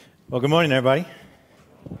Well, good morning, everybody.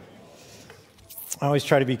 I always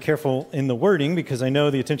try to be careful in the wording because I know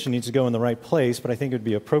the attention needs to go in the right place, but I think it would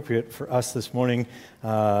be appropriate for us this morning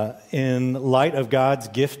in light of God's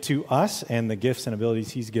gift to us and the gifts and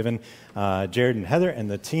abilities He's given Jared and Heather and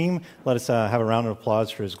the team. Let us have a round of applause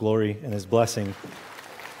for His glory and His blessing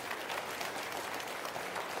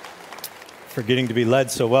for getting to be led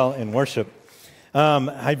so well in worship.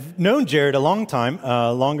 I've known Jared a long time,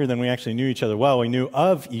 longer than we actually knew each other well. We knew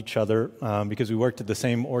of each other because we worked at the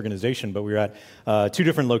same organization, but we were at two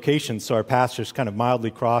different locations, so our paths just kind of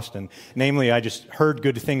mildly crossed. And namely, I just heard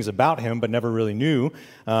good things about him, but never really knew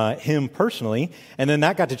him personally. And then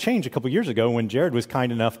that got to change a couple years ago when Jared was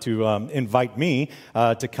kind enough to invite me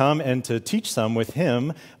to come and to teach some with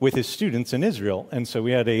him, with his students in Israel. And so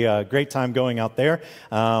we had a great time going out there.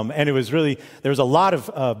 And it was really, there was a lot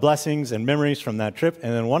of blessings and memories from that trip,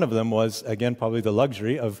 and then one of them was, again, probably the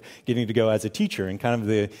luxury of getting to go as a teacher and kind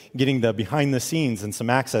of getting the behind the scenes and some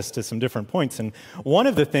access to some different points. And one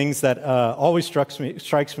of the things that always strikes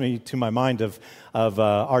me to my mind of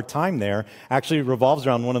our time there actually revolves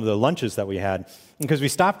around one of the lunches that we had, because we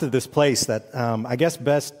stopped at this place that I guess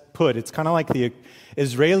best put, it's kind of like the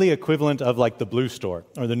Israeli equivalent of like the Blue Store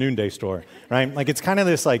or the Noonday Store, right? Like it's kind of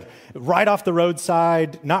this like right off the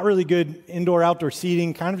roadside, not really good indoor-outdoor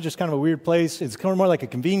seating, kind of a weird place. It's kind of more like a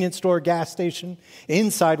convenience store, gas station,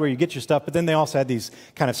 inside where you get your stuff. But then they also had these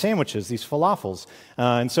kind of sandwiches, these falafels.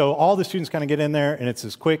 And so all the students kind of get in there, and it's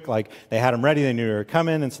as quick, like they had them ready, they knew they were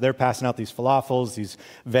coming, and so they're passing out these falafels, these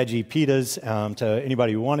veggie pitas to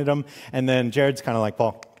anybody who wanted them. And then Jared's kind of like,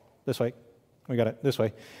 Paul, this way. We got it this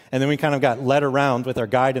way. And then we kind of got led around with our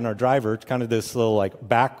guide and our driver to kind of this little like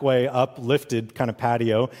back way up, lifted kind of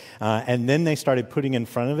patio. And then they started putting in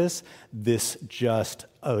front of us this just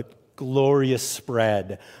a glorious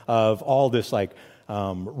spread of all this like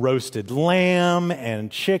roasted lamb and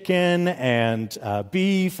chicken and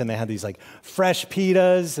beef, and they had these like fresh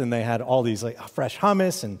pitas, and they had all these like fresh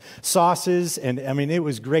hummus and sauces, and I mean it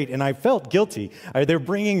was great. And I felt guilty. They're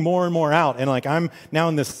bringing more and more out, and like I'm now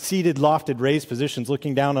in the seated, lofted, raised positions,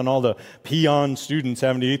 looking down on all the peon students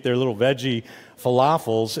having to eat their little veggie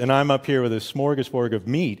falafels, and I'm up here with a smorgasbord of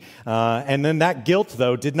meat. And then that guilt,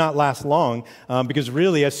 though, did not last long because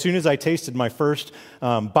really, as soon as I tasted my first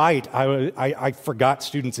bite, I forgot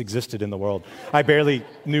students existed in the world. I barely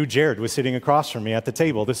knew Jared was sitting across from me at the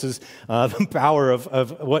table. This is the power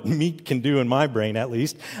of what meat can do in my brain, at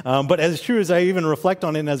least. But as true as I even reflect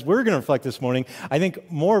on it, and as we're going to reflect this morning, I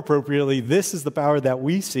think more appropriately, this is the power that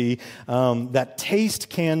we see that taste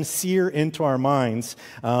can sear into our minds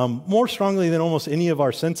more strongly than almost any of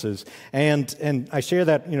our senses. And I share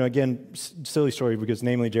that, again, silly story because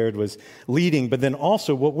namely Jared was leading, but then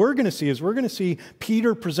also what we're going to see is we're going to see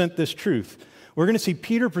Peter present this truth. We're going to see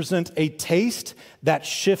Peter present a taste that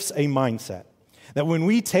shifts a mindset. That when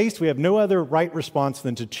we taste, we have no other right response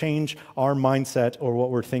than to change our mindset or what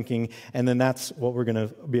we're thinking, and then that's what we're going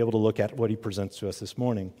to be able to look at, what he presents to us this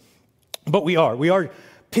morning. But we are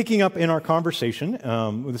picking up in our conversation.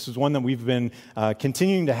 This is one that we've been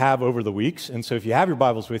continuing to have over the weeks. And so if you have your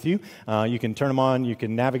Bibles with you, you can turn them on, you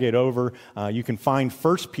can navigate over, you can find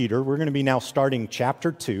 1 Peter. We're going to be now starting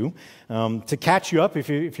chapter 2. To catch you up, if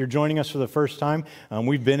you're joining us for the first time,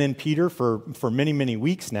 we've been in Peter for many, many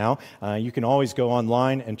weeks now. You can always go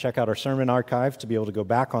online and check out our sermon archive to be able to go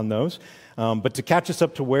back on those. But to catch us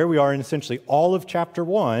up to where we are in essentially all of chapter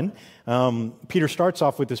 1, Peter starts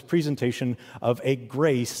off with this presentation of a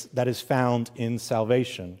grace that is found in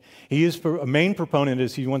salvation. He is a main proponent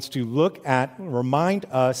as he wants to look at, remind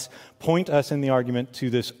us, point us in the argument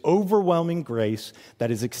to this overwhelming grace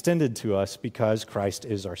that is extended to us because Christ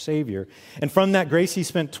is our Savior. And from that grace, he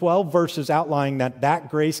spent 12 verses outlining that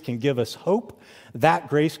grace can give us hope, that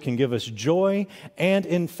grace can give us joy, and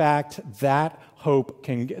in fact, that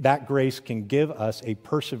grace can give us a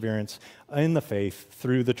perseverance in the faith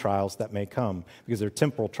through the trials that may come, because they're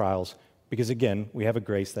temporal trials, because again, we have a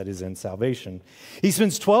grace that is in salvation. He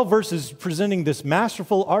spends 12 verses presenting this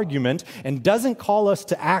masterful argument and doesn't call us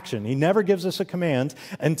to action. He never gives us a command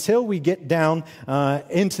until we get down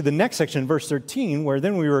into the next section, verse 13, where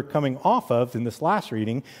then we were coming off of in this last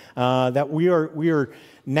reading, that we are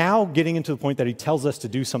now getting into the point that he tells us to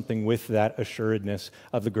do something with that assuredness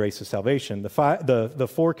of the grace of salvation. The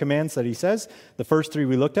four commands that he says, the first three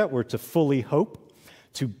we looked at were to fully hope,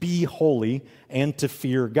 to be holy, and to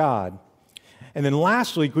fear God. And then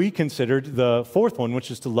last week, we considered the fourth one, which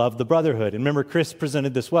is to love the brotherhood. And remember, Chris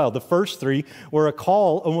presented this well. The first three were a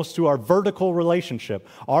call almost to our vertical relationship,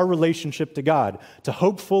 our relationship to God, to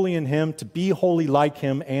hope fully in Him, to be holy like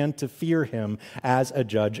Him, and to fear Him as a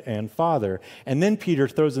judge and father. And then Peter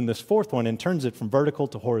throws in this fourth one and turns it from vertical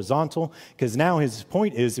to horizontal, because now his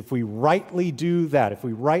point is if we rightly do that, if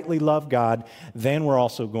we rightly love God, then we're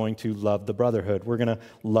also going to love the brotherhood. We're going to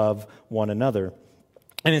love one another.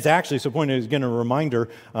 And it's actually, so point is, again, a reminder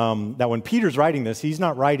that when Peter's writing this, he's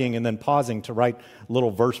not writing and then pausing to write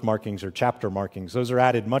little verse markings or chapter markings. Those are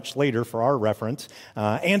added much later for our reference.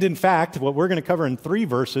 And in fact, what we're going to cover in 3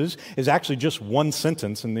 verses is actually just one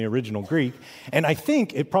sentence in the original Greek. And I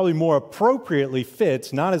think it probably more appropriately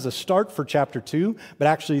fits, not as a start for chapter 2, but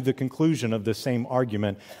actually the conclusion of the same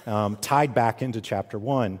argument tied back into chapter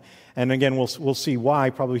 1. And again, we'll see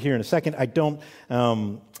why probably here in a second. I don't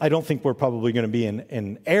think we're probably going to be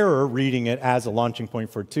in error reading it as a launching point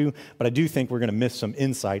for 2, but I do think we're going to miss some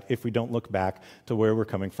insight if we don't look back to where we're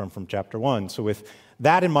coming from chapter 1. So with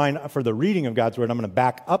that in mind, for the reading of God's Word, I'm going to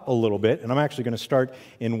back up a little bit, and I'm actually going to start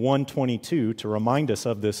in 1:22 to remind us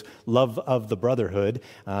of this love of the brotherhood,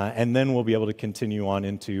 and then we'll be able to continue on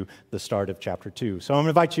into the start of chapter 2. So I'm going to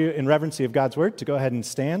invite you in reverency of God's Word to go ahead and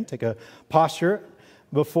stand, take a posture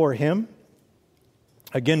before Him.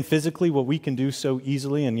 Again, physically, what we can do so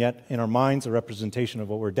easily, and yet in our minds, a representation of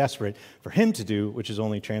what we're desperate for Him to do, which is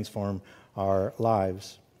only transform our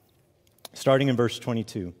lives. Starting in verse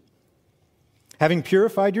 22. Having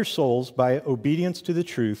purified your souls by obedience to the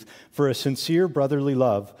truth for a sincere brotherly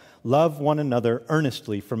love, love one another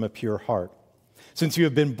earnestly from a pure heart. Since you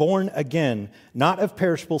have been born again, not of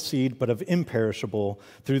perishable seed, but of imperishable,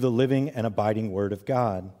 through the living and abiding Word of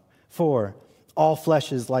God. For all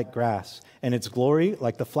flesh is like grass, and its glory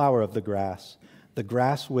like the flower of the grass. The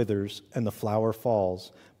grass withers and the flower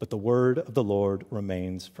falls, but the word of the Lord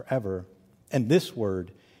remains forever. And this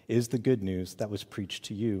word is the good news that was preached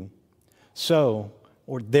to you. So,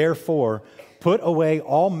 or therefore, put away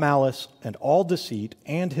all malice and all deceit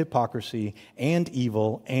and hypocrisy and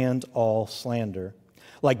evil and all slander.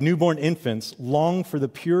 Like newborn infants, long for the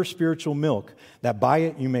pure spiritual milk, that by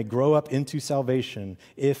it you may grow up into salvation,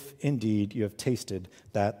 if indeed you have tasted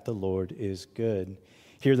that the Lord is good.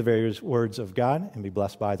 Hear the various words of God and be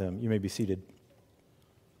blessed by them. You may be seated.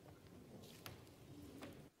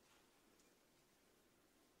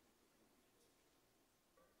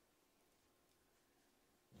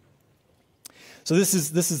 So this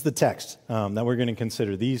is the text that we're going to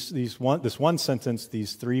consider. This one sentence,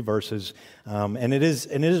 these 3 verses, and it is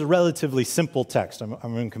a relatively simple text. I'm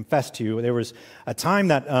going to confess to you, there was a time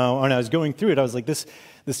that when I was going through it, I was like, this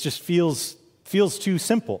just feels too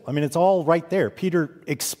simple. I mean, it's all right there. Peter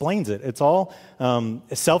explains it. It's all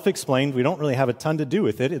self-explained. We don't really have a ton to do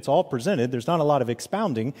with it. It's all presented. There's not a lot of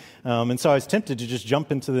expounding. And so I was tempted to just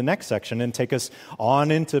jump into the next section and take us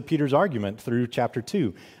on into Peter's argument through chapter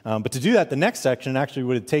 2. But to do that, the next section actually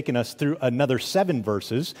would have taken us through another 7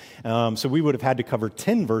 verses. So we would have had to cover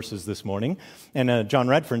 10 verses this morning. And John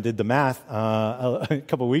Redfern did the math a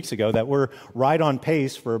couple weeks ago that we're right on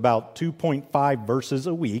pace for about 2.5 verses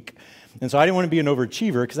a week. And so I didn't want to be an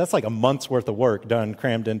overachiever because that's like a month's worth of work done,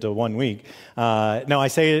 crammed into 1 week. Now I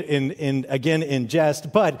say it in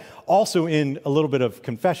jest, but also in a little bit of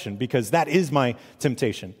confession, because that is my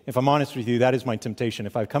temptation. If I'm honest with you, that is my temptation.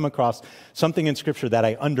 If I come across something in Scripture that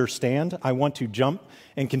I understand, I want to jump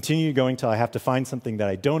and continue going till I have to find something that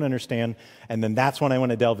I don't understand, and then that's when I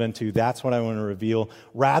want to delve into, that's what I want to reveal,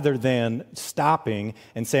 rather than stopping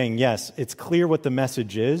and saying, yes, it's clear what the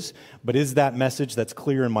message is, but is that message that's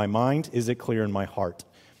clear in my mind, is it clear in my heart?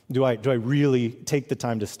 Do I really take the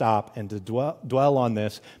time to stop and to dwell on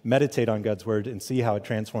this, meditate on God's Word, and see how it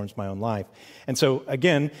transforms my own life? And so,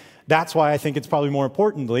 again, that's why I think it's probably more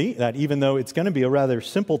importantly that even though it's going to be a rather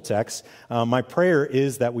simple text, my prayer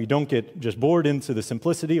is that we don't get just bored into the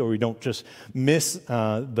simplicity, or we don't just miss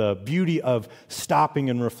the beauty of stopping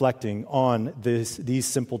and reflecting on these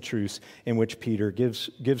simple truths in which Peter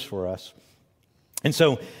gives for us. And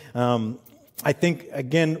so I think,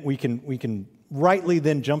 again, we can rightly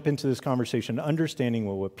then jump into this conversation, understanding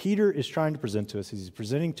what Peter is trying to present to us is he's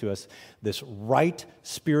presenting to us this right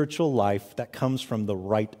spiritual life that comes from the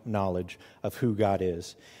right knowledge of who God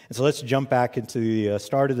is. And so let's jump back into the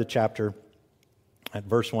start of the chapter at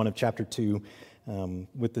verse 1 of chapter 2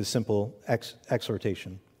 with this simple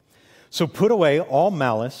exhortation. So put away all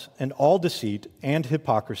malice and all deceit and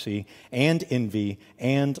hypocrisy and envy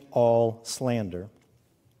and all slander.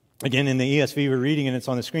 Again, in the ESV we're reading, and it's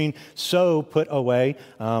on the screen, so put away.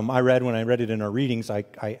 When I read it in our readings,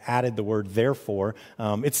 I added the word therefore.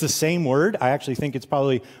 It's the same word. I actually think it's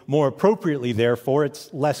probably more appropriately therefore.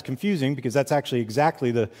 It's less confusing because that's actually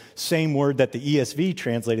exactly the same word that the ESV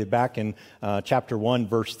translated back in chapter 1,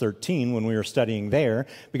 verse 13 when we were studying there.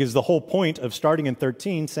 Because the whole point of starting in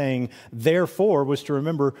 13 saying therefore was to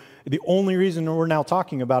remember the only reason we're now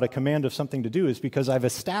talking about a command of something to do is because I've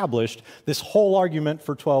established this whole argument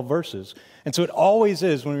for 12 verses. And so it always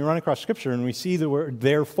is when we run across Scripture and we see the word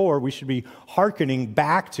therefore, we should be hearkening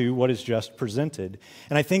back to what is just presented.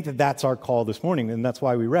 And I think that that's our call this morning, and that's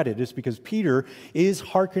why we read it, is because Peter is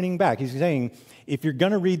hearkening back. He's saying, if you're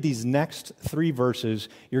going to read these next 3 verses,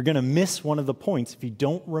 you're going to miss one of the points if you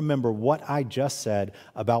don't remember what I just said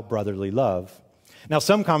about brotherly love. Now,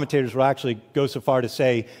 some commentators will actually go so far to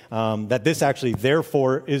say that this actually,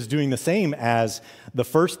 therefore, is doing the same as the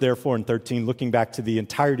first therefore in 13, looking back to the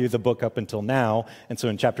entirety of the book up until now. And so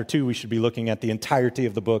in chapter 2, we should be looking at the entirety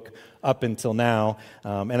of the book up until now.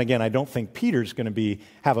 And again, I don't think Peter's going to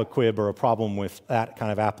have a quib or a problem with that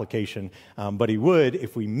kind of application, but he would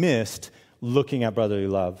if we missed looking at brotherly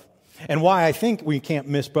love. And why I think we can't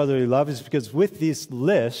miss brotherly love is because with this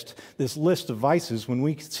list of vices, when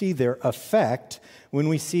we see their effect, when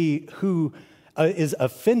we see who is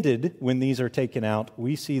offended when these are taken out,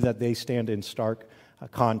 we see that they stand in stark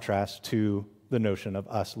contrast to the notion of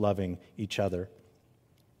us loving each other.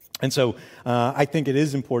 And so I think it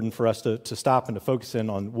is important for us to stop and to focus in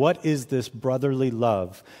on what is this brotherly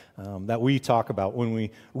love that we talk about when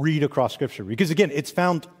we read across Scripture. Because again, it's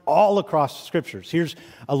found all across Scriptures. Here's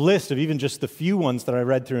a list of even just the few ones that I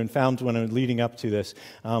read through and found when I was leading up to this.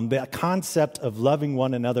 The concept of loving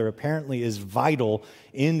one another apparently is vital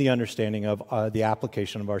in the understanding of the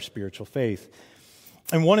application of our spiritual faith.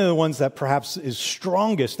 And one of the ones that perhaps is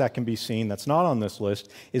strongest that can be seen, that's not on this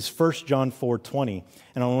list, is 1 John 4:20.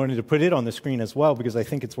 And I wanted to put it on the screen as well because I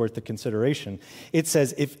think it's worth the consideration. It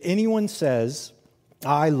says, if anyone says,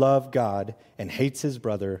 I love God and hates his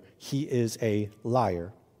brother, he is a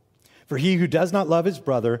liar. For he who does not love his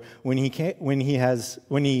brother when he has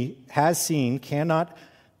seen cannot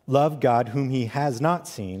love God whom he has not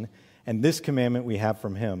seen. And this commandment we have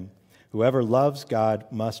from him. Whoever loves God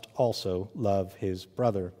must also love his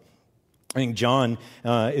brother. I think John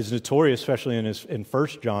is notorious, especially in 1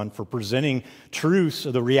 John, for presenting truths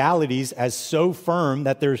or the realities as so firm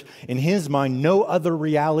that there's, in his mind, no other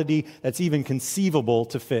reality that's even conceivable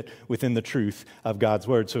to fit within the truth of God's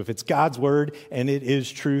word. So if it's God's word and it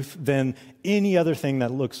is truth, then any other thing that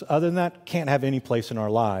looks other than that can't have any place in our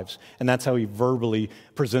lives. And that's how he verbally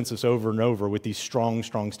presents us over and over with these strong,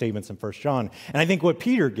 strong statements in 1 John. And I think what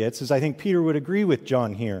Peter gets is I think Peter would agree with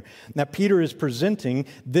John here, that Peter is presenting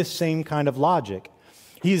this same kind of logic.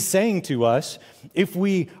 He is saying to us, if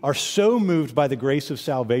we are so moved by the grace of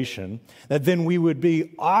salvation, that then we would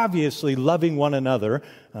be obviously loving one another,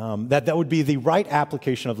 that would be the right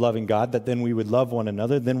application of loving God, that then we would love one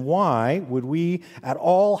another, then why would we at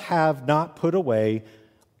all have not put away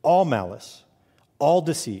all malice, all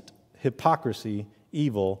deceit, hypocrisy,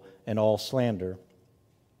 evil, and all slander?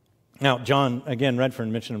 Now, John, again,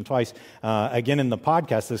 Redfern mentioned him twice. Again, in the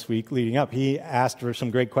podcast this week leading up, he asked for some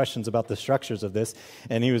great questions about the structures of this.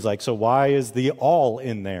 And he was like, so why is the all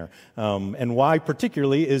in there? And why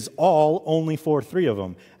particularly is all only for 3 of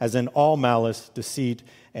them, as in all malice, deceit,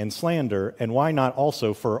 and slander? And why not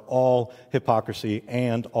also for all hypocrisy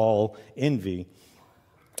and all envy?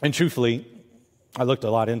 And truthfully, I looked a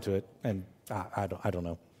lot into it, and I don't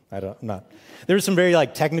know. There's some very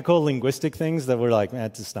technical linguistic things that were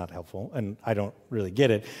it's just not helpful, and I don't really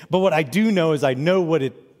get it. But what I do know is I know what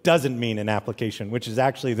it doesn't mean in application, which is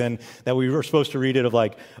actually then that we were supposed to read it of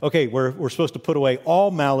okay, we're supposed to put away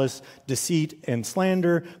all malice, deceit, and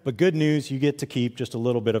slander, but good news, you get to keep just a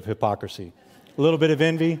little bit of hypocrisy. A little bit of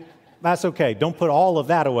envy, that's okay. Don't put all of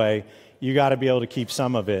that away. You got to be able to keep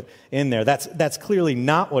some of it in there. That's clearly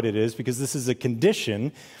not what it is, because this is a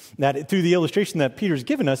condition that, through the illustration that Peter's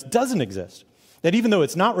given us, doesn't exist. That even though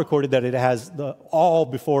it's not recorded that it has the all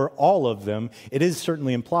before all of them, it is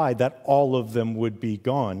certainly implied that all of them would be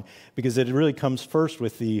gone, because it really comes first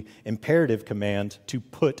with the imperative command to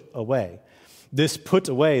put away. This put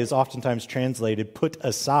away is oftentimes translated put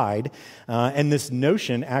aside, and this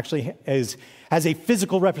notion actually has a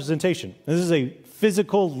physical representation. This is a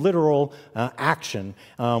physical, literal action.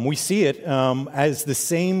 We see it as the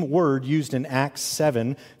same word used in Acts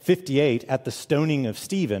 7:58 at the stoning of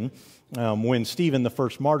Stephen. When Stephen, the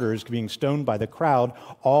first martyr, is being stoned by the crowd,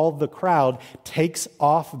 all the crowd takes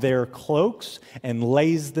off their cloaks and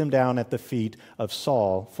lays them down at the feet of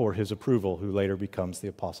Saul for his approval, who later becomes the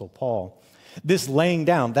Apostle Paul. This laying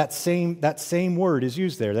down, that same word is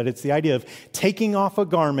used there, that it's the idea of taking off a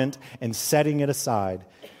garment and setting it aside.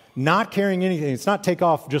 Not carrying anything. It's not take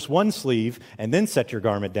off just one sleeve and then set your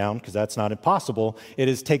garment down, because that's not impossible. It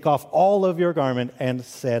is take off all of your garment and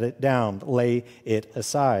set it down, lay it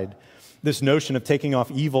aside. This notion of taking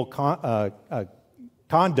off evil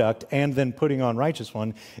conduct and then putting on righteous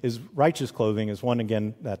clothing is one,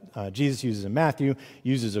 again, that Jesus uses in Matthew,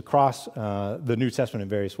 uses across the New Testament in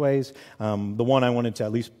various ways. The one I wanted to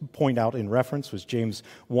at least point out in reference was James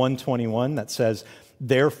 1:21 that says,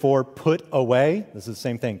 therefore put away, this is the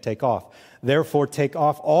same thing, take off. Therefore take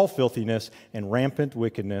off all filthiness and rampant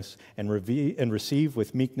wickedness and receive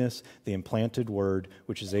with meekness the implanted word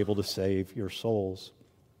which is able to save your souls.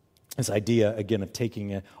 This idea, again, of taking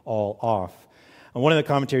it all off. One of the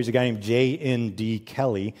commentaries, a guy named J.N.D.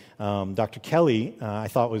 Kelly, Dr. Kelly, I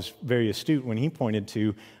thought was very astute when he pointed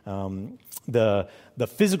to the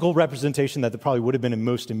physical representation that probably would have been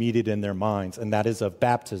most immediate in their minds, and that is of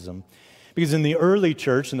baptism. Because in the early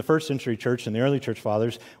church, in the first century church, and the early church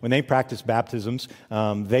fathers, when they practiced baptisms,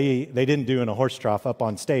 they didn't do in a horse trough up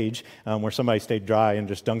on stage where somebody stayed dry and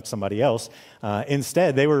just dunked somebody else.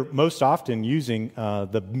 Instead, they were most often using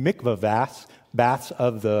the mikveh baths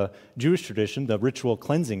of the Jewish tradition, the ritual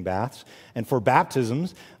cleansing baths. And for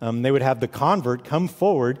baptisms, they would have the convert come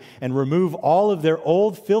forward and remove all of their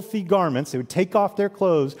old filthy garments. They would take off their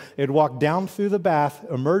clothes. They would walk down through the bath,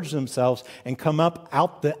 immerse themselves, and come up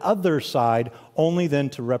out the other side, only then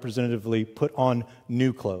to representatively put on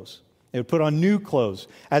new clothes. They would put on new clothes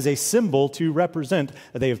as a symbol to represent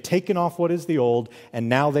that they have taken off what is the old, and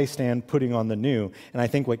now they stand putting on the new. And I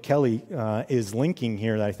think what Kelly is linking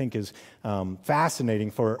here that I think is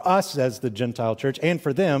fascinating for us as the Gentile church and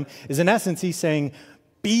for them is, in essence, he's saying,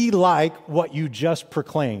 be like what you just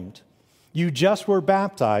proclaimed. You just were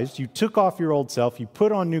baptized. You took off your old self. You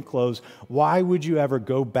put on new clothes. Why would you ever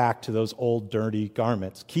go back to those old dirty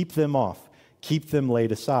garments? Keep them off. Keep them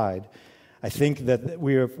laid aside. I think that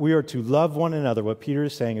we are to love one another. What Peter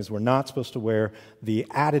is saying is we're not supposed to wear the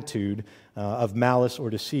attitude of malice or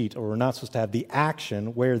deceit, or we're not supposed to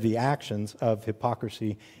have wear the actions of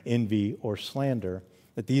hypocrisy, envy, or slander.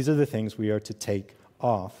 That these are the things we are to take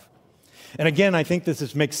off. And again, I think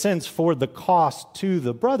this makes sense for the cost to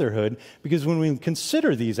the brotherhood, because when we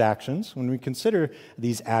consider these actions, when we consider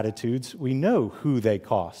these attitudes, we know who they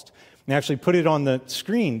cost. And actually put it on the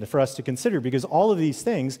screen for us to consider, because all of these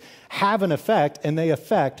things have an effect, and they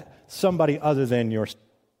affect somebody other than yourself.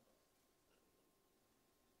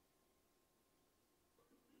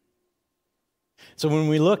 So when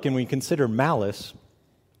we look and we consider malice,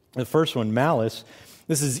 the first one, malice,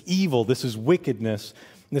 this is evil, this is wickedness,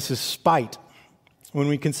 this is spite. When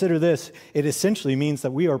we consider this, it essentially means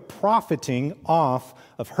that we are profiting off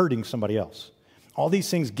of hurting somebody else. All these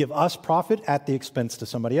things give us profit at the expense to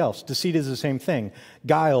somebody else. Deceit is the same thing.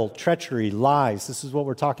 Guile, treachery, lies. This is what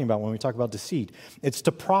we're talking about when we talk about deceit. It's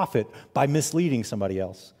to profit by misleading somebody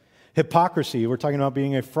else. Hypocrisy, we're talking about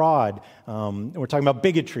being a fraud. We're talking about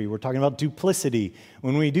bigotry. We're talking about duplicity.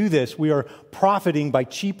 When we do this, we are profiting by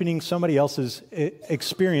cheapening somebody else's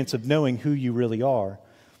experience of knowing who you really are.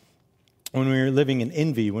 When we are living in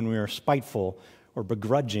envy, when we are spiteful, or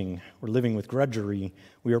begrudging, or living with grudgery,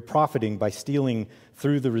 we are profiting by stealing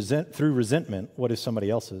through resentment what is somebody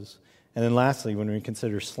else's. And then lastly, when we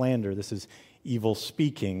consider slander, this is evil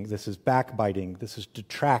speaking, this is backbiting, this is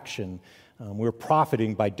detraction. We're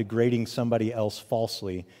profiting by degrading somebody else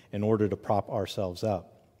falsely in order to prop ourselves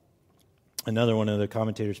up. Another one of the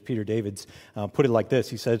commentators, Peter Davids, put it like this.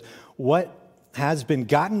 He said, what has been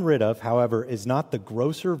gotten rid of, however, is not the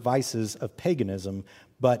grosser vices of paganism,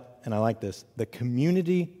 but, and I like this, the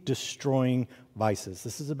community-destroying vices.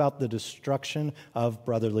 This is about the destruction of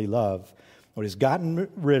brotherly love. What is gotten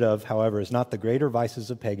rid of, however, is not the greater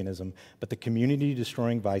vices of paganism, but the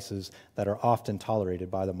community-destroying vices that are often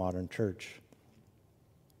tolerated by the modern church.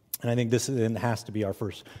 And I think this then has to be our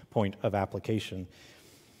first point of application.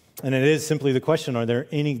 And it is simply the question, are there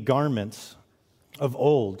any garments of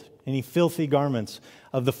old, any filthy garments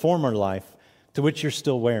of the former life to which you're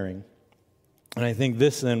still wearing? And I think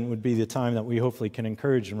this then would be the time that we hopefully can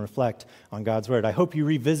encourage and reflect on God's Word. I hope you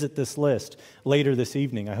revisit this list later this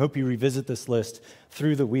evening. I hope you revisit this list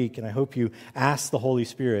through the week, and I hope you ask the Holy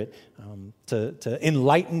Spirit to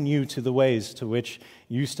enlighten you to the ways to which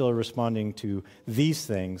you still are responding to these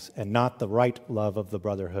things and not the right love of the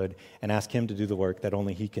brotherhood, and ask Him to do the work that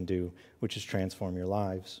only He can do, which is transform your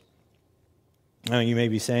lives. Now, you may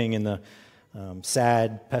be saying in the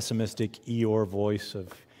sad, pessimistic Eeyore voice of,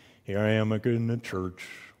 here I am again in the church.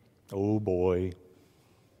 Oh boy,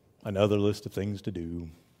 another list of things to do.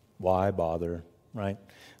 Why bother? right?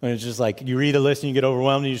 When it's just like you read a list and you get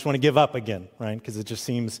overwhelmed and you just want to give up again, right? Because it just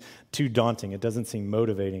seems too daunting. It doesn't seem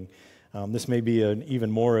motivating. This may be an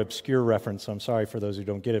even more obscure reference, so I'm sorry for those who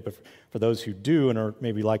don't get it, but for those who do and are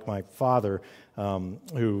maybe like my father,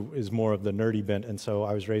 who is more of the nerdy bent, and so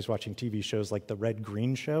I was raised watching TV shows like The Red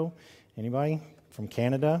Green Show. Anybody from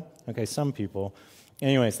Canada? Okay, some people.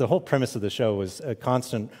 Anyways, the whole premise of the show was a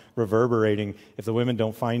constant reverberating, if the women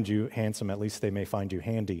don't find you handsome, at least they may find you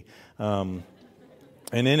handy.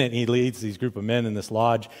 And in it, he leads these group of men in this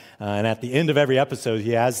lodge. And at the end of every episode,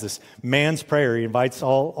 he has this man's prayer. He invites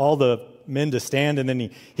all the men to stand, and then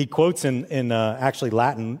he quotes in actually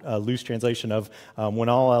Latin, a loose translation of, when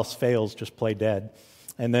all else fails, just play dead.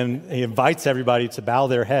 And then he invites everybody to bow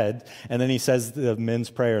their head, and then he says the men's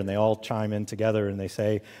prayer, and they all chime in together, and they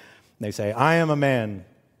say, I am a man,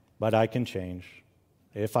 but I can change.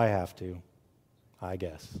 If I have to, I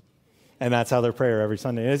guess. And that's how their prayer every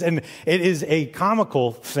Sunday is. And it is a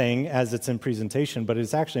comical thing as it's in presentation, but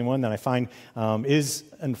it's actually one that I find is,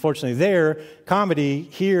 unfortunately, there. Comedy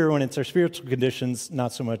here, when it's our spiritual conditions,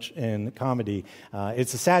 not so much in comedy.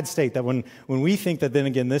 It's a sad state that when we think that, then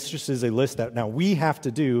again, this just is a list that now we have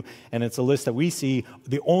to do, and it's a list that we see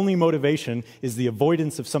the only motivation is the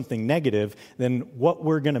avoidance of something negative, then what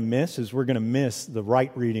we're going to miss is we're going to miss the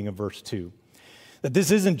right reading of verse 2. That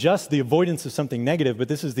this isn't just the avoidance of something negative, but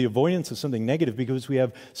this is the avoidance of something negative because we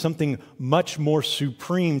have something much more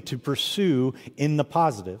supreme to pursue in the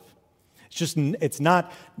positive. It's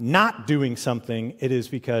not doing something, it is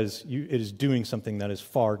because it is doing something that is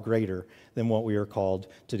far greater than what we are called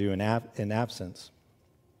to do in absence.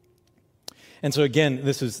 And so again,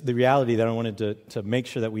 this is the reality that I wanted to make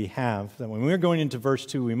sure that we have, that when we're going into verse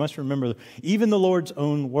 2, we must remember even the Lord's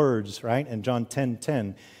own words, right? In John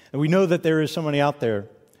 10:10. And we know that there is somebody out there,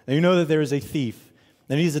 and we know that there is a thief,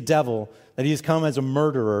 that he's a devil, that he has come as a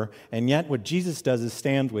murderer, and yet what Jesus does is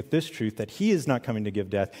stand with this truth that he is not coming to give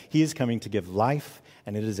death, he is coming to give life,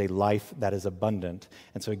 and it is a life that is abundant.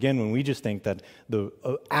 And so again, when we just think that the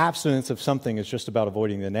abstinence of something is just about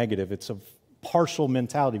avoiding the negative, it's a partial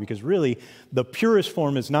mentality, because really the purest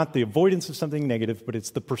form is not the avoidance of something negative, but it's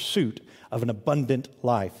the pursuit of an abundant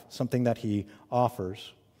life, something that he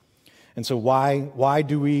offers. And so why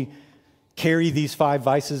do we carry these 5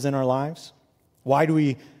 vices in our lives? Why do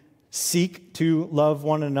we seek to love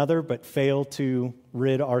one another but fail to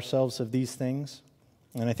rid ourselves of these things?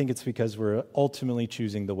 And I think it's because we're ultimately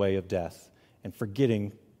choosing the way of death and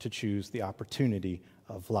forgetting to choose the opportunity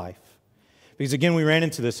of life. Because again, we ran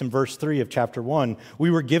into this in verse 3 of chapter 1.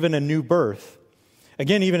 We were given a new birth.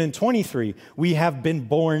 Again, even in 23, we have been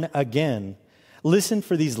born again. Listen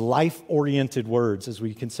for these life-oriented words as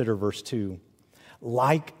we consider verse 2.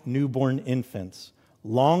 Like newborn infants,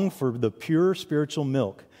 long for the pure spiritual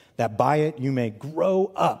milk, that by it you may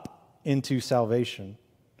grow up into salvation.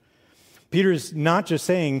 Peter is not just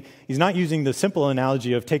saying, he's not using the simple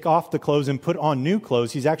analogy of take off the clothes and put on new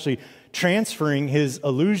clothes. He's actually transferring his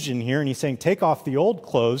allusion here, and he's saying take off the old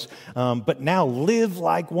clothes, but now live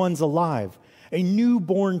like one's alive. A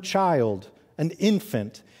newborn child, an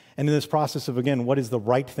infant. And in this process of, again, what is the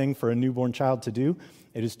right thing for a newborn child to do?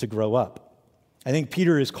 It is to grow up. I think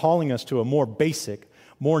Peter is calling us to a more basic,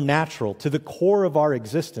 more natural, to the core of our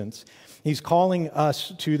existence. He's calling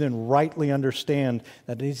us to then rightly understand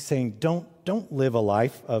that he's saying, don't live a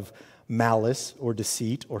life of malice or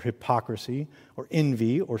deceit or hypocrisy or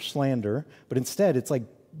envy or slander, but instead it's like,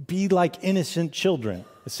 be like innocent children,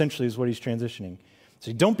 essentially is what he's transitioning.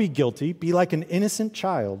 So don't be guilty, be like an innocent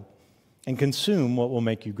child, and consume what will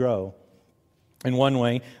make you grow. In one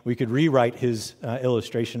way, we could rewrite his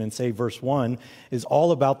illustration and say verse 1 is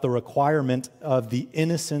all about the requirement of the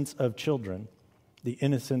innocence of children, the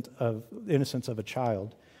innocence of a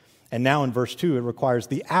child. And now in verse 2, it requires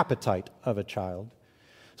the appetite of a child.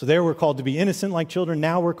 So there we're called to be innocent like children.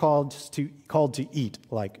 Now we're called to eat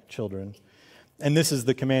like children. And this is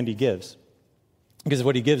the command he gives. Because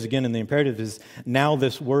what he gives again in the imperative is now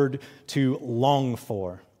this word to long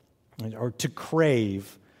for, or to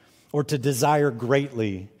crave, or to desire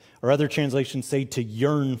greatly, or other translations say to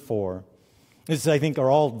yearn for. This, I think, are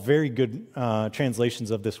all very good translations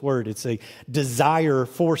of this word. It's a desire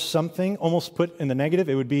for something, almost put in the negative.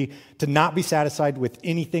 It would be to not be satisfied with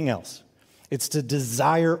anything else. It's to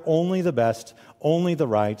desire only the best, only the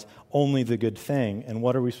right, only the good thing. And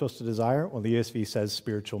what are we supposed to desire? Well, the ESV says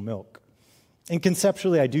spiritual milk. And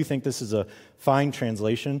conceptually, I do think this is a fine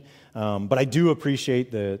translation, but I do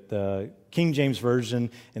appreciate the King James Version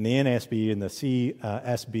and the NASB and the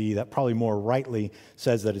CSB that probably more rightly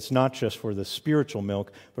says that it's not just for the spiritual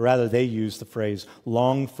milk, but rather they use the phrase,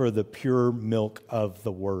 long for the pure milk of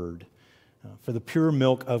the word. for the pure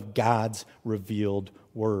milk of God's revealed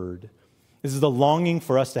word. This is the longing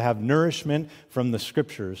for us to have nourishment from the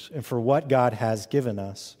Scriptures and for what God has given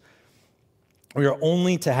us. We are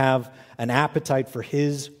only to have an appetite for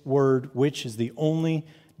His word, which is the only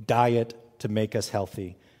diet to make us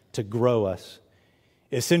healthy, to grow us,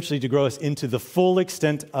 essentially to grow us into the full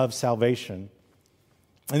extent of salvation.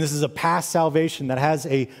 And this is a past salvation that has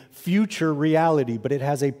a future reality, but it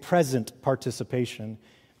has a present participation.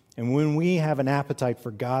 And when we have an appetite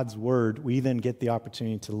for God's word, we then get the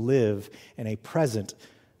opportunity to live in a present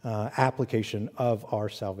application of our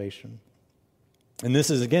salvation. And this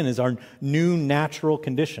is our new natural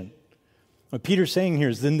condition. What Peter's saying here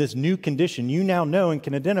is in this new condition, you now know and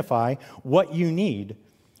can identify what you need.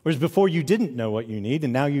 Whereas before you didn't know what you need,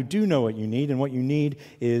 and now you do know what you need, and what you need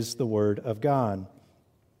is the Word of God.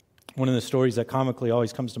 One of the stories that comically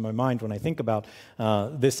always comes to my mind when I think about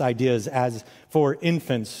this idea is as for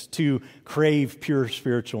infants to crave pure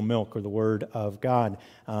spiritual milk or the Word of God.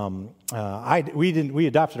 We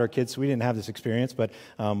adopted our kids, so we didn't have this experience, but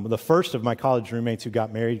the first of my college roommates who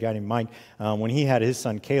got married, a guy named Mike, when he had his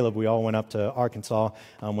son Caleb, we all went up to Arkansas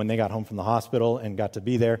when they got home from the hospital and got to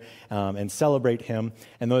be there and celebrate him.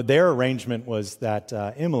 And their arrangement was that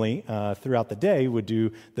Emily, throughout the day, would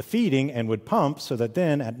do the feeding and would pump so that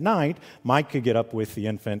then at night, Mike could get up with the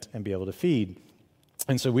infant and be able to feed.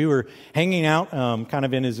 And so we were hanging out kind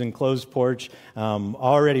of in his enclosed porch,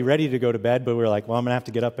 already ready to go to bed, but we were like, well, I'm going to have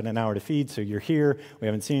to get up in an hour to feed, so you're here. We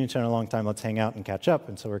haven't seen each other in a long time. Let's hang out and catch up.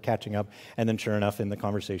 And so we're catching up. And then sure enough, in the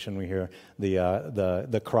conversation, we hear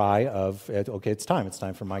the cry of, okay, it's time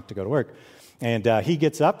for Mike to go to work. And he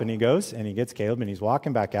gets up and he goes and he gets Caleb and he's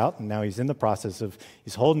walking back out. And now he's in the process of,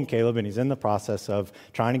 he's holding Caleb and he's in the process of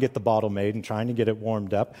trying to get the bottle made and trying to get it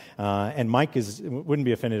warmed up. And Mike wouldn't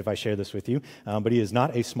be offended if I share this with you, but he is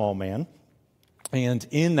not a small man. And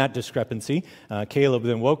in that discrepancy, Caleb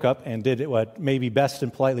then woke up and did what maybe best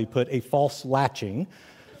and politely put, a false latching.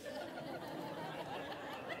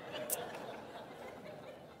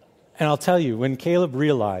 And I'll tell you, when Caleb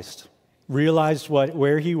realized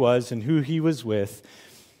where he was and who he was with,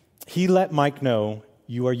 he let Mike know,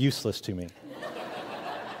 you are useless to me.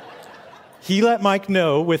 He let Mike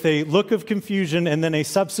know with a look of confusion and then a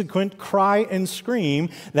subsequent cry and scream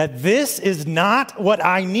that this is not what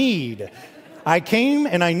I need. I came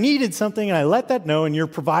and I needed something and I let that know and you're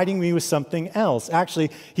providing me with something else.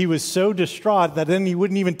 Actually, he was so distraught that then he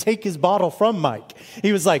wouldn't even take his bottle from Mike.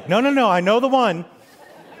 He was like, no, I know the one.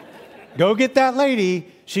 Go get that lady.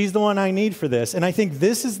 She's the one I need for this. And I think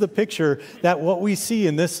this is the picture that what we see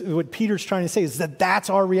in this, what Peter's trying to say is that that's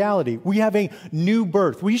our reality. We have a new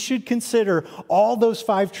birth. We should consider all those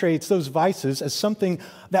 5 traits, those vices, as something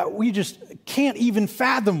that we just can't even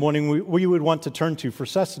fathom wanting we would want to turn to for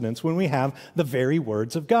sustenance when we have the very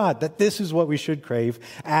words of God. That this is what we should crave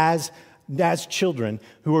as children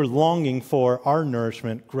who are longing for our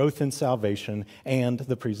nourishment, growth in salvation, and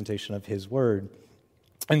the presentation of His Word.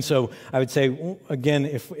 And so I would say, again,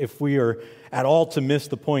 if we are at all to miss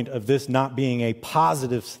the point of this not being a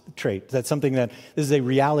positive trait, that's something that this is a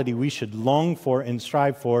reality we should long for and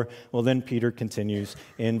strive for, well, then Peter continues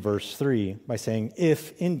in verse 3 by saying,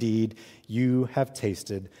 if indeed you have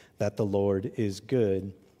tasted that the Lord is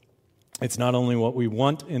good. It's not only what we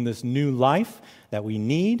want in this new life that we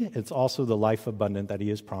need, it's also the life abundant that He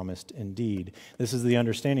has promised indeed. This is the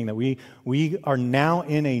understanding that we are now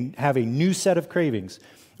have a new set of cravings.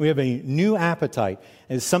 We have a new appetite.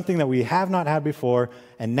 It's something that we have not had before,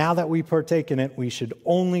 and now that we partake in it, we should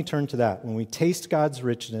only turn to that. When we taste God's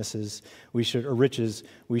riches, we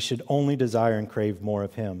should only desire and crave more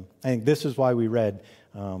of Him. I think this is why we read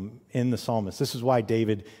in the psalmist. This is why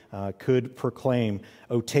David could proclaim,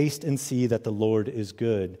 "Oh, taste and see that the Lord is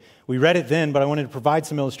good." We read it then, but I wanted to provide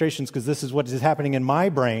some illustrations because this is what is happening in my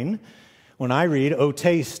brain when I read, "Oh,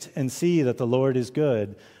 taste and see that the Lord is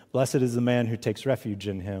good. Blessed is the man who takes refuge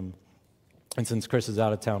in Him." And since Chris is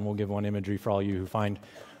out of town, we'll give one imagery for all you who find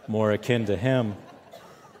more akin to him.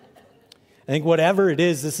 I think whatever it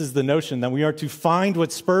is, this is the notion that we are to find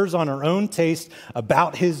what spurs on our own taste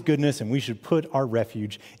about His goodness, and we should put our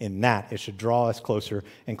refuge in that. It should draw us closer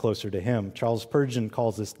and closer to Him. Charles Spurgeon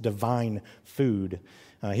calls this divine food.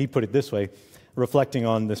 He put it this way, reflecting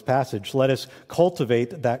on this passage: let us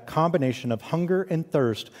cultivate that combination of hunger and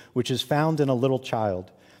thirst which is found in a little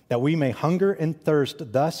child, that we may hunger and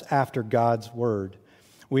thirst thus after God's word.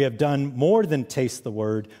 We have done more than taste the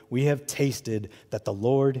word. We have tasted that the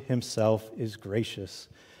Lord Himself is gracious.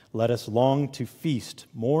 Let us long to feast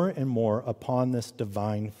more and more upon this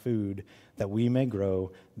divine food, that we may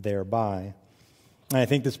grow thereby. And I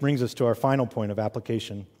think this brings us to our final point of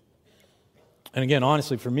application. And again,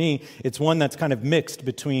 honestly, for me, it's one that's kind of mixed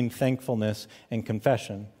between thankfulness and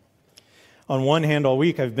confession. On one hand, all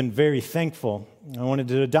week, I've been very thankful. I wanted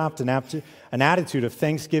to adopt an attitude of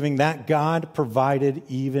thanksgiving that God provided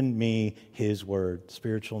even me His Word,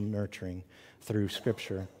 spiritual nurturing through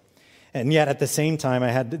Scripture. And yet, at the same time,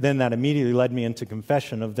 that immediately led me into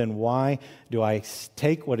confession of then why do I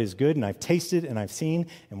take what is good and I've tasted and I've seen,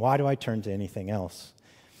 and why do I turn to anything else?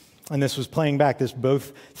 And this was playing back, this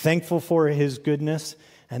both thankful for His goodness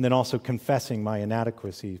and then also confessing my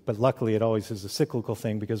inadequacy. But luckily, it always is a cyclical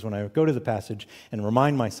thing, because when I go to the passage and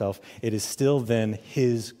remind myself, it is still then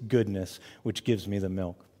His goodness which gives me the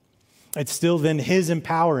milk. It's still then His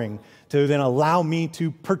empowering to then allow me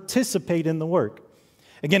to participate in the work.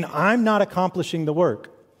 Again, I'm not accomplishing the work.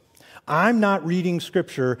 I'm not reading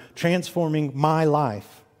Scripture, transforming my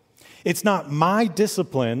life. It's not my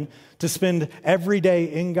discipline to spend every day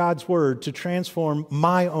in God's Word to transform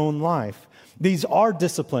my own life. These are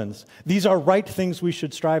disciplines. These are right things we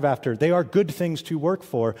should strive after. They are good things to work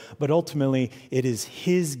for, but ultimately it is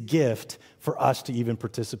His gift for us to even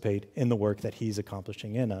participate in the work that He's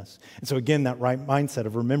accomplishing in us. And so again, that right mindset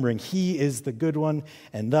of remembering He is the good one,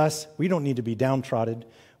 and thus we don't need to be downtrodden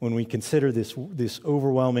when we consider this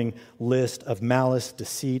overwhelming list of malice,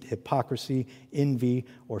 deceit, hypocrisy, envy,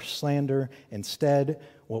 or slander. Instead,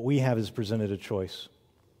 what we have is presented a choice.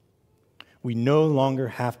 We no longer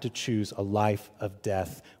have to choose a life of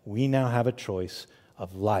death. We now have a choice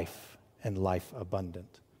of life and life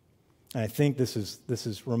abundant. And I think this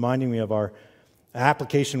is reminding me of our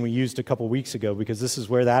application we used a couple weeks ago, because this is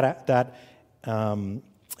where that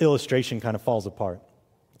illustration kind of falls apart.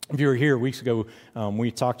 If you were here weeks ago, we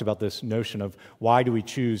talked about this notion of why do we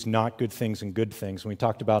choose not good things and good things. And we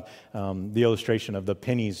talked about the illustration of the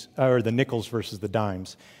pennies, or the nickels versus the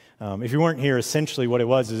dimes. If you weren't here, essentially what it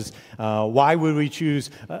was is, why would we choose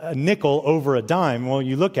a nickel over a dime? Well,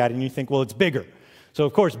 you look at it and you think, well, it's bigger. So,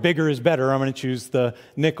 of course, bigger is better. I'm going to choose the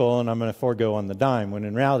nickel and I'm going to forego on the dime. When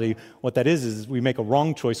in reality, what that is we make a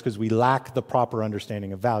wrong choice because we lack the proper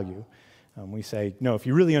understanding of value. We say, no, if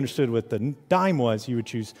you really understood what the dime was, you would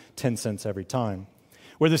choose 10 cents every time.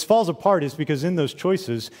 Where this falls apart is because in those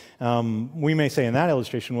choices, we may say in that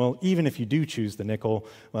illustration, well, even if you do choose the nickel,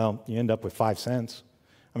 well, you end up with 5 cents.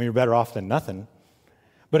 I mean, you're better off than nothing.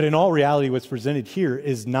 But in all reality, what's presented here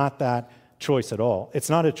is not that choice at all. It's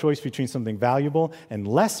not a choice between something valuable and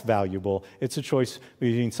less valuable. It's a choice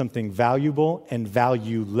between something valuable and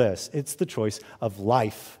valueless. It's the choice of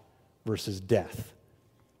life versus death.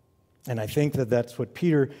 And I think that that's what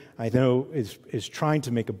Peter, I know, is trying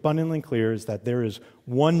to make abundantly clear, is that there is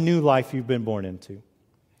one new life you've been born into.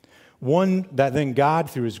 One that then God,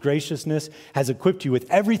 through His graciousness, has equipped you with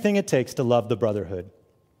everything it takes to love the brotherhood.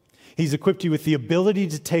 He's equipped you with the ability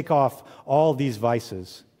to take off all these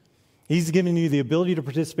vices. He's given you the ability to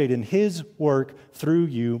participate in His work through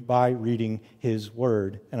you by reading His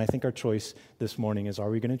Word. And I think our choice this morning is, are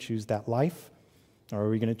we going to choose that life, or are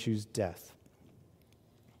we going to choose death?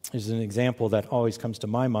 There's an example that always comes to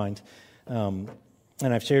my mind, and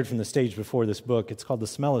I've shared from the stage before this book. It's called The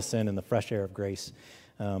Smell of Sin and the Fresh Air of Grace.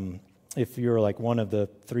 If you're like one of the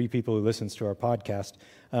 3 people who listens to our podcast,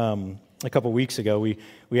 a couple weeks ago,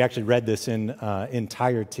 we actually read this in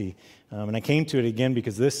entirety. And I came to it again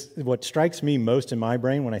because what strikes me most in my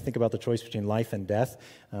brain when I think about the choice between life and death,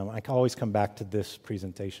 I can always come back to this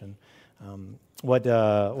presentation. What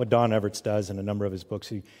Don Everts does in a number of his books,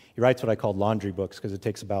 he writes what I call laundry books, because it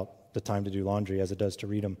takes about the time to do laundry as it does to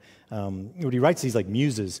read them. He writes these like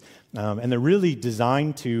muses, and they're really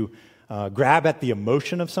designed to grab at the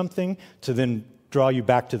emotion of something to then draw you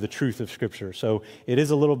back to the truth of Scripture. So it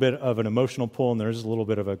is a little bit of an emotional pull, and there is a little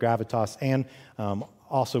bit of a gravitas, and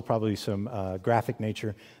also probably some graphic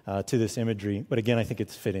nature to this imagery. But again, I think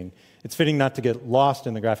it's fitting. It's fitting not to get lost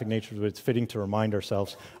in the graphic nature, but it's fitting to remind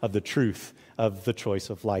ourselves of the truth of the choice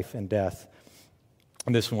of life and death.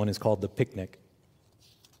 And this one is called The Picnic.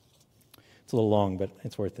 It's a little long, but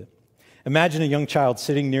it's worth it. Imagine a young child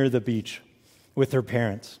sitting near the beach with her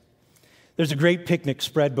parents. There's a great picnic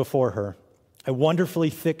spread before her, a wonderfully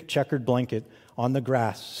thick checkered blanket on the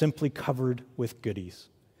grass, simply covered with goodies.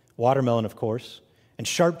 Watermelon, of course, and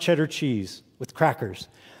sharp cheddar cheese with crackers,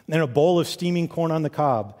 and then a bowl of steaming corn on the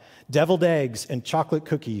cob, deviled eggs and chocolate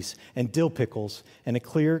cookies and dill pickles, and a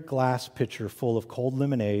clear glass pitcher full of cold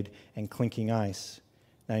lemonade and clinking ice.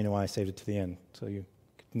 Now you know why I saved it to the end, so you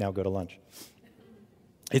can now go to lunch.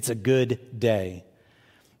 It's a good day.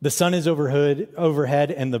 The sun is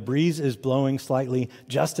overhead, and the breeze is blowing slightly,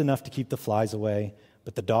 just enough to keep the flies away.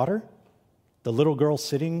 But the daughter, the little girl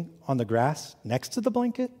sitting on the grass next to the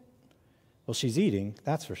blanket, well, she's eating,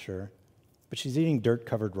 that's for sure, but she's eating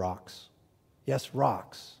dirt-covered rocks. Yes,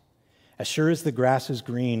 rocks. As sure as the grass is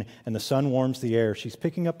green and the sun warms the air, she's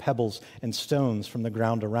picking up pebbles and stones from the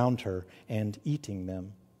ground around her and eating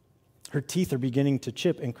them. Her teeth are beginning to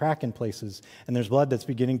chip and crack in places, and there's blood that's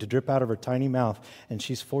beginning to drip out of her tiny mouth, and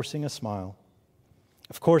she's forcing a smile.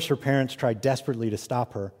 Of course, her parents try desperately to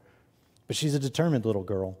stop her, but she's a determined little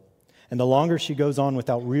girl. And the longer she goes on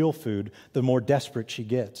without real food, the more desperate she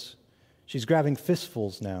gets. She's grabbing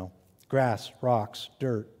fistfuls now. Grass, rocks,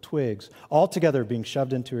 dirt, twigs, all together being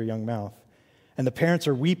shoved into her young mouth. And the parents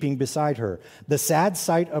are weeping beside her. The sad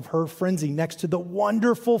sight of her frenzy next to the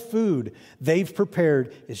wonderful food they've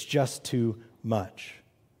prepared is just too much.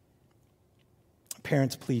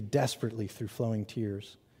 Parents plead desperately through flowing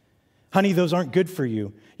tears. Honey, those aren't good for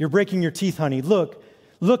you. You're breaking your teeth, honey. Look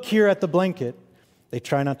here at the blanket. They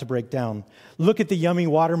try not to break down. Look at the yummy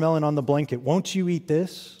watermelon on the blanket. Won't you eat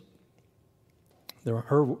this?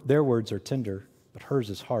 Their words are tender, but hers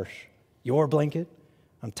is harsh. Your blanket?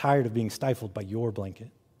 I'm tired of being stifled by your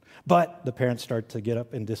blanket. But the parents start to get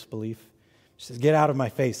up in disbelief. She says, get out of my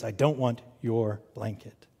face. I don't want your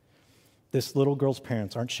blanket. This little girl's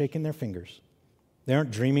parents aren't shaking their fingers. They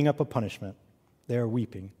aren't dreaming up a punishment. They are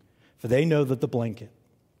weeping, for they know that the blanket,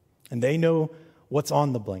 and they know what's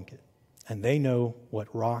on the blanket, and they know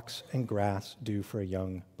what rocks and grass do for a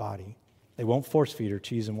young body. They won't force feed her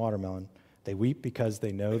cheese and watermelon. They weep because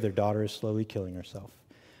they know their daughter is slowly killing herself.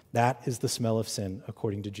 That is the smell of sin,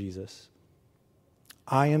 according to Jesus.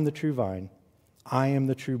 I am the true vine. I am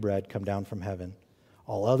the true bread come down from heaven.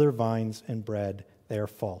 All other vines and bread, they are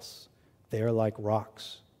false. They are like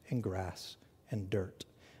rocks and grass and dirt.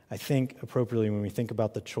 I think appropriately when we think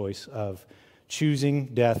about the choice of choosing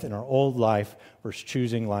death in our old life versus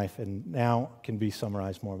choosing life, and now can be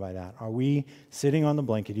summarized more by that. Are we sitting on the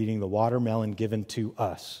blanket eating the watermelon given to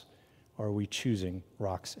us? Or are we choosing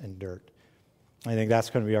rocks and dirt? I think that's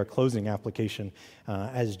going to be our closing application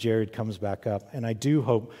as Jared comes back up. And I do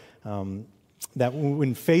hope that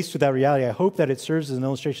when faced with that reality, I hope that it serves as an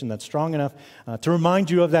illustration that's strong enough to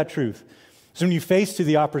remind you of that truth. So when you face to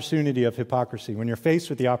the opportunity of hypocrisy, when you're faced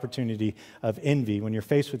with the opportunity of envy, when you're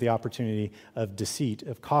faced with the opportunity of deceit,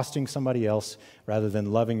 of costing somebody else rather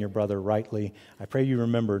than loving your brother rightly, I pray you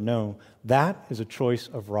remember, no, that is a choice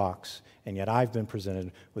of rocks, and yet I've been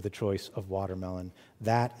presented with a choice of watermelon.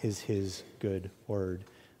 That is his good word.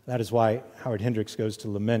 That is why Howard Hendricks goes to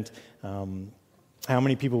lament how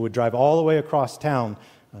many people would drive all the way across town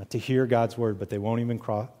to hear God's word, but they won't even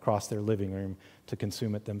cross their living room to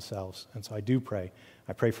consume it themselves. And so I do pray.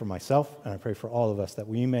 I pray for myself, and I pray for all of us that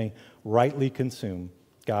we may rightly consume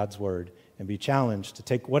God's word and be challenged to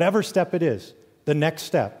take whatever step it is, the next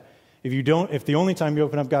step. If the only time you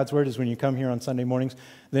open up God's word is when you come here on Sunday mornings,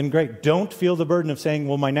 then great. Don't feel the burden of saying,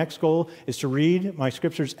 well, my next goal is to read my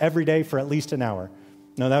scriptures every day for at least an hour.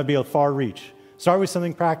 No, that would be a far reach. Start with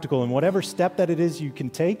something practical, and whatever step that it is you can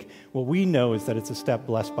take, what we know is that it's a step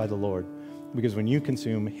blessed by the Lord. Because when you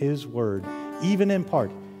consume his word, even in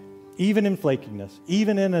part, even in flakiness,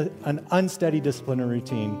 even in an unsteady disciplinary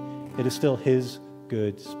routine, it is still his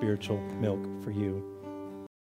good spiritual milk for you.